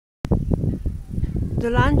The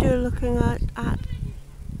land you're looking at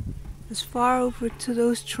is far over to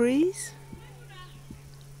those trees.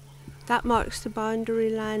 That marks the boundary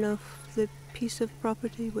line of the piece of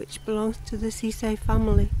property which belongs to the Seaside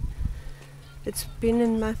family. It's been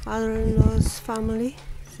in my father-in-law's family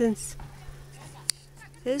since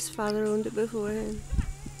his father owned it before him.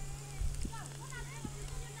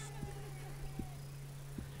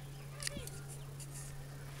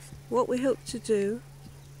 What we hope to do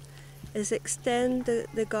is extend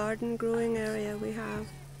the garden growing area we have,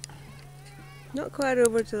 not quite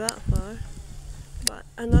over to that far, but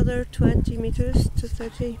another 20 metres to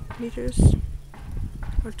 30 metres,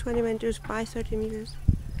 or 20 metres by 30 metres,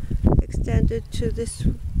 extended to this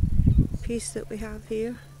piece that we have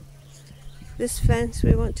here. This fence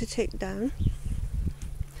we want to take down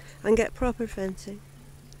and get proper fencing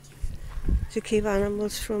to keep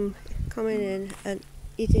animals from coming in and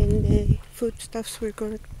eating the foodstuffs we're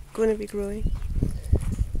going to be growing.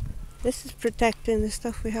 This is protecting the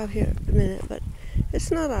stuff we have here at the minute, but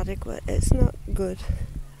it's not adequate, it's not good,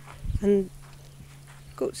 and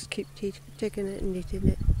goats keep taking it and eating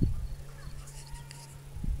it.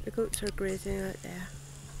 The goats are grazing out there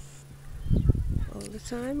all the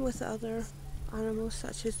time with other animals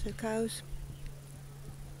such as the cows.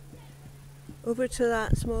 Over to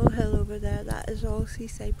that small hill over there, that is all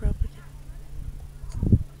Seaside property.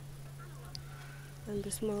 And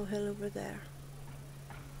the small hill over there.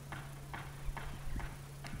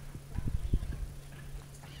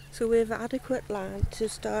 So we have adequate land to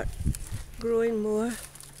start growing more,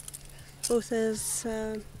 both as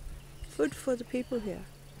food for the people here,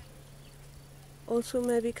 also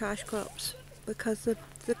maybe cash crops, because the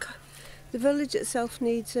village itself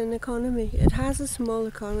needs an economy. It has a small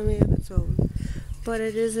economy of its own, but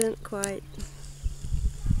it isn't quite,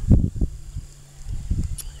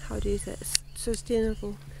 how do you say it,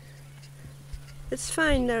 sustainable. It's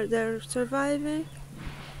fine, they're surviving,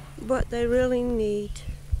 but they really need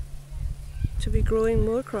to be growing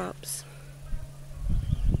more crops,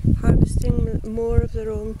 harvesting more of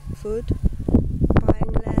their own food,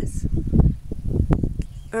 buying less,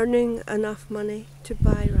 earning enough money to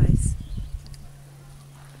buy rice.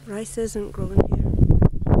 Rice isn't grown here.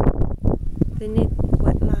 They need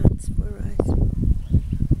wetlands for rice.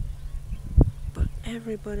 But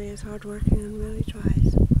everybody is hardworking and really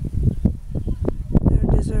tries.